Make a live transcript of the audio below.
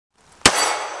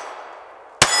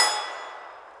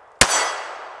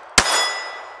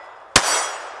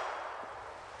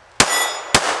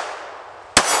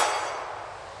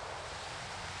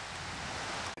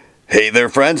Hey there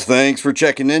friends, thanks for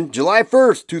checking in. July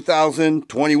 1st,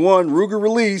 2021, Ruger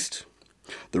released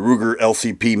the Ruger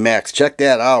LCP MAX. Check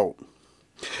that out.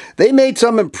 They made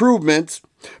some improvements,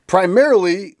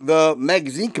 primarily the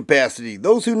magazine capacity.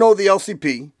 Those who know the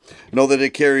LCP know that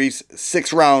it carries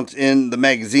 6 rounds in the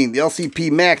magazine. The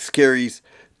LCP MAX carries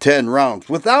 10 rounds.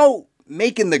 Without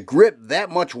making the grip that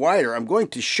much wider, I'm going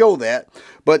to show that,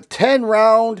 but 10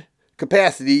 round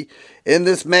capacity in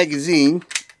this magazine,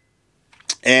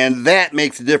 and that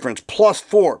makes a difference, plus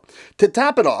 4. To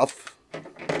top it off,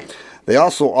 they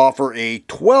also offer a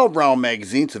 12 round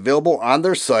magazine. It's available on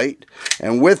their site,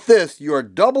 and with this you are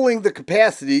doubling the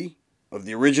capacity of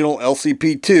the original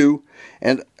LCP II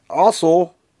and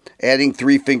also adding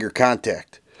 3-finger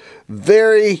contact.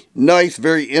 Very nice,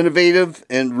 very innovative,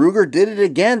 and Ruger did it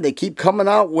again. They keep coming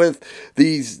out with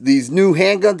these new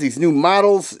handguns, these new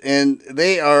models, and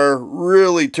they are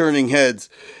really turning heads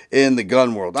in the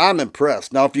gun world. I'm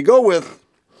impressed. Now, if you go with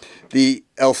the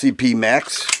LCP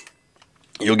MAX,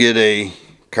 you'll get a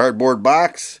cardboard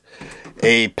box,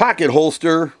 a pocket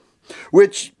holster,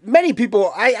 which many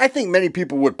people, I think many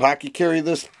people would pocket carry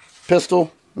this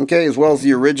pistol, okay, as well as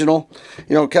the original.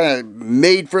 You know, kind of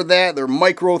made for that. They're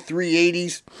micro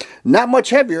 380s. Not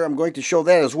much heavier. I'm going to show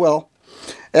that as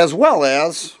well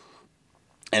as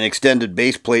an extended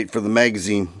base plate for the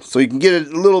magazine, so you can get a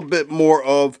little bit more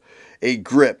of a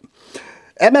grip.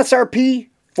 MSRP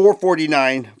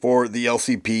 $449 for the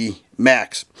LCP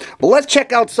MAX. But let's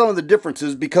check out some of the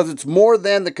differences, because it's more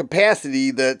than the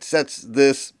capacity that sets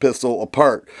this pistol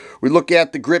apart. We look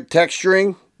at the grip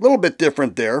texturing, a little bit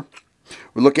different there.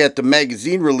 We look at the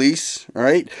magazine release, all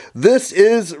right? This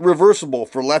is reversible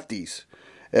for lefties,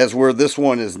 as where this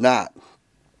one is not.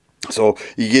 So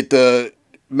you get the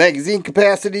magazine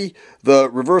capacity, the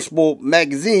reversible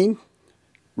magazine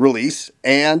release,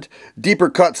 and deeper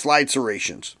cut slide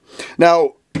serrations.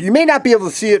 Now, you may not be able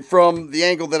to see it from the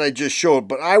angle that I just showed,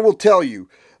 but I will tell you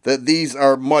that these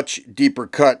are much deeper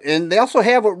cut. And they also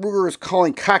have what Ruger is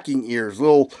calling cocking ears,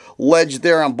 little ledge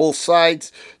there on both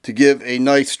sides to give a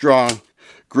nice strong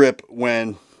grip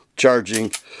when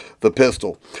charging the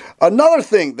pistol. Another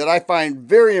thing that I find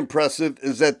very impressive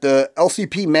is that the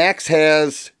LCP MAX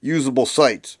has usable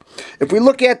sights. If we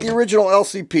look at the original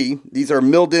LCP, these are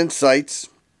milled in sights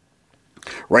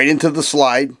right into the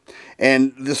slide,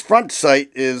 and this front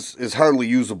sight is hardly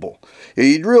usable.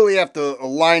 You'd really have to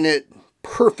align it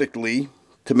perfectly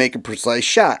to make a precise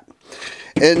shot.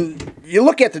 And you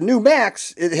look at the new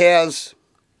MAX, it has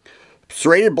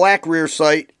serrated black rear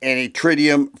sight and a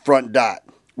tritium front dot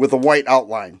with a white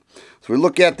outline. So we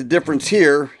look at the difference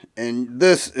here, and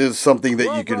this is something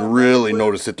that you can really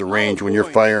notice at the range when you're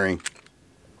firing.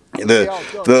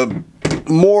 The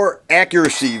more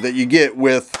accuracy that you get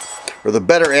with, or the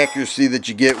better accuracy that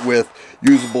you get with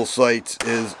usable sights,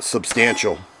 is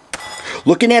substantial.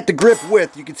 Looking at the grip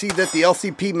width, you can see that the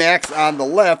LCP MAX on the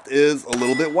left is a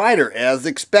little bit wider, as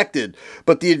expected.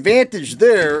 But the advantage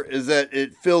there is that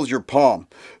it fills your palm.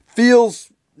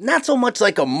 Feels not so much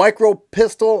like a micro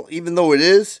pistol, even though it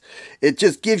is. It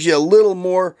just gives you a little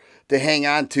more to hang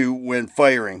on to when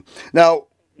firing. Now,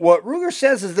 what Ruger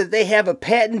says is that they have a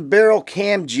patent barrel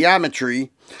cam geometry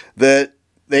that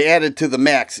they added to the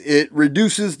MAX. It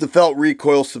reduces the felt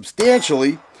recoil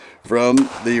substantially from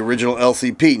the original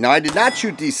LCP. Now, I did not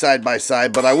shoot these side by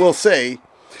side, but I will say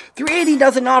 380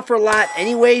 doesn't offer a lot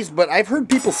anyways, but I've heard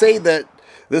people say that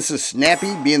this is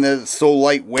snappy, being that it's so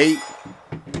lightweight.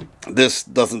 This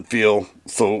doesn't feel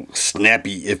so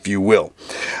snappy, if you will.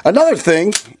 Another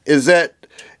thing is that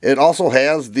it also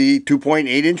has the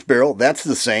 2.8-inch barrel. That's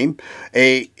the same.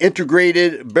 A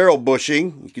integrated barrel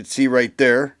bushing, you can see right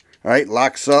there. All right,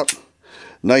 locks up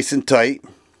nice and tight.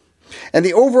 And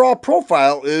the overall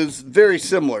profile is very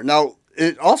similar. Now,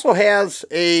 it also has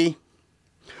a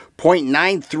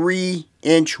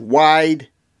 0.93-inch wide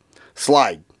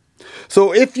slide.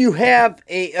 So if you have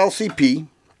a LCP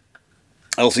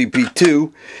II,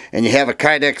 and you have a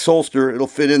Kydex holster, it'll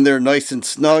fit in there nice and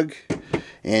snug.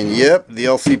 And yep, the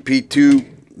LCP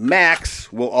II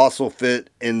MAX will also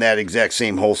fit in that exact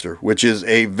same holster, which is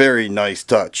a very nice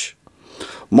touch.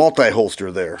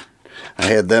 Multi-holster there. I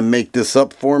had them make this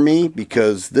up for me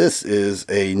because this is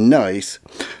a nice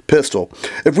pistol.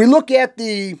 If we look at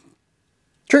the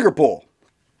trigger pull,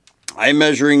 I'm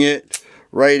measuring it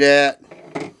right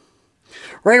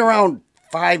around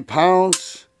 5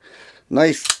 pounds.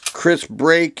 Nice crisp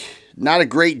break. Not a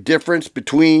great difference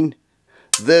between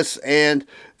this and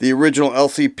the original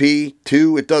LCP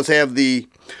II. It does have the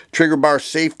trigger bar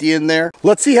safety in there.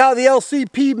 Let's see how the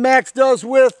LCP MAX does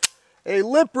with a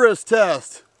lip wrist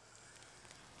test.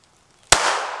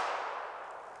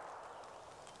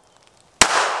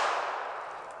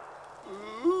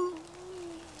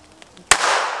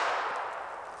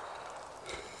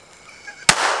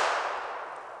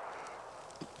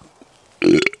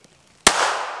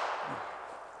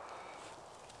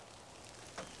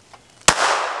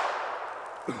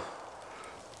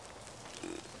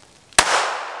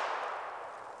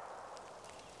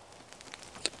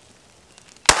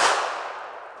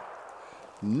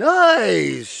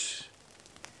 Nice.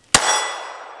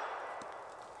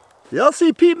 The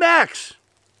LCP MAX.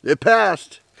 It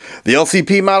passed. The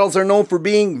LCP models are known for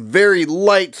being very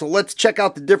light, so let's check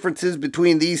out the differences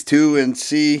between these two and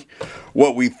see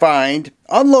what we find.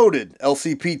 Unloaded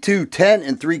LCP II,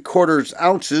 10 3/4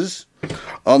 ounces.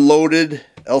 Unloaded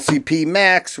LCP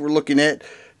MAX, we're looking at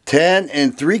 10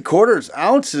 3/4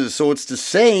 ounces, so it's the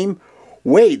same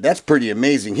weight. That's pretty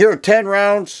amazing. Here are 10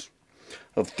 rounds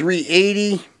of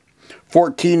 380,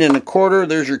 14 1/4.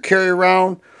 There's your carry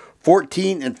round,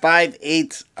 14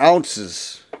 5/8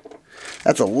 ounces.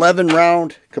 That's 11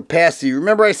 round capacity.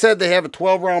 Remember I said they have a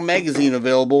 12 round magazine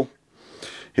available.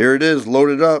 Here it is,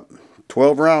 loaded up,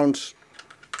 12 rounds.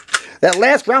 That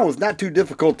last round was not too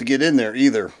difficult to get in there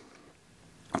either.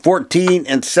 14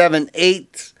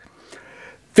 7/8,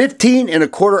 15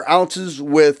 1/4 ounces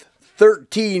with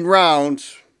 13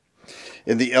 rounds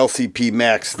in the LCP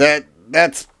MAX.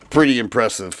 That's pretty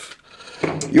impressive.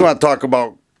 You want to talk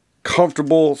about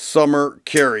comfortable summer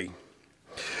carry.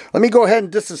 Let me go ahead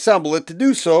and disassemble it. To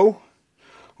do so,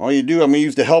 all you do, I'm going to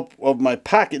use the help of my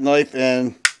pocket knife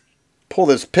and pull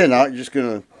this pin out. You're just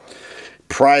going to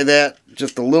pry that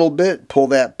just a little bit, pull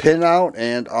that pin out,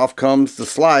 and off comes the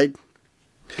slide.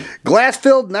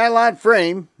 Glass-filled nylon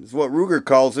frame is what Ruger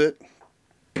calls it.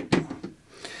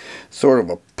 Sort of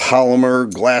a polymer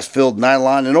glass-filled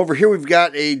nylon. And over here we've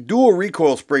got a dual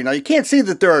recoil spring. Now you can't see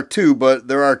that there are two, but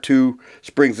there are two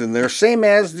springs in there. Same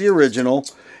as the original.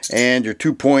 And your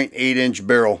 2.8-inch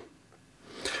barrel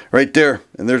right there,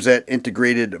 and there's that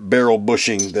integrated barrel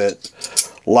bushing that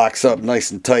locks up nice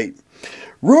and tight.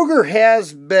 Ruger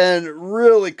has been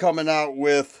really coming out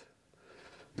with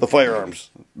the firearms.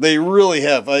 They really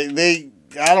have. I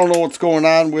don't know what's going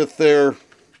on with their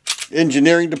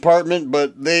engineering department,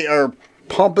 but they are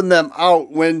pumping them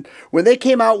out. When they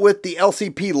came out with the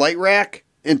LCP light rack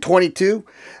in 22,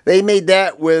 they made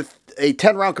that with a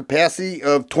 10 round capacity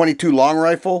of 22 long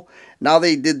rifle. Now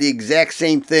they did the exact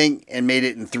same thing and made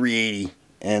it in 380,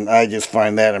 and I just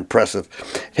find that impressive.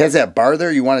 It has that bar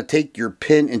there. You want to take your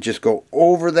pin and just go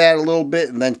over that a little bit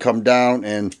and then come down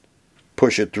and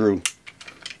push it through,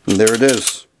 and there it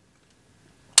is.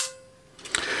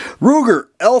 Ruger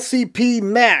LCP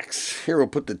MAX. Here, we'll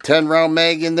put the 10 round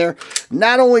mag in there.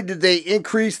 Not only did they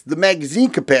increase the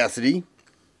magazine capacity,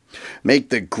 make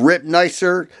the grip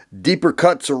nicer, deeper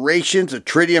cut serrations, a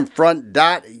tritium front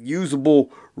dot,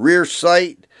 usable rear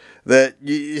sight.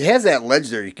 It has that ledge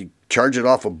there. You can charge it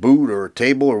off a boot or a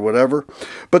table or whatever.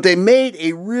 But they made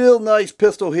a real nice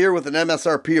pistol here with an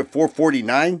MSRP of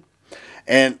 $449,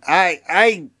 and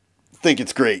I think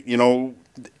it's great. You know,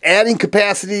 adding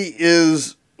capacity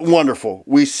is wonderful.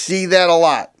 We see that a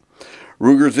lot.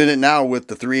 Ruger's in it now with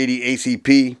the 380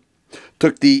 ACP.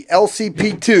 Took the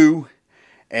LCP II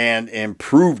and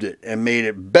improved it and made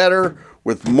it better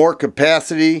with more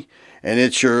capacity, and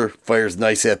it sure fires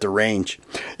nice at the range.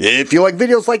 If you like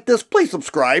videos like this, please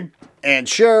subscribe and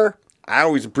share. I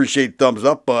always appreciate the thumbs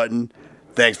up button.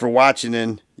 Thanks for watching,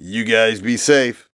 and you guys be safe.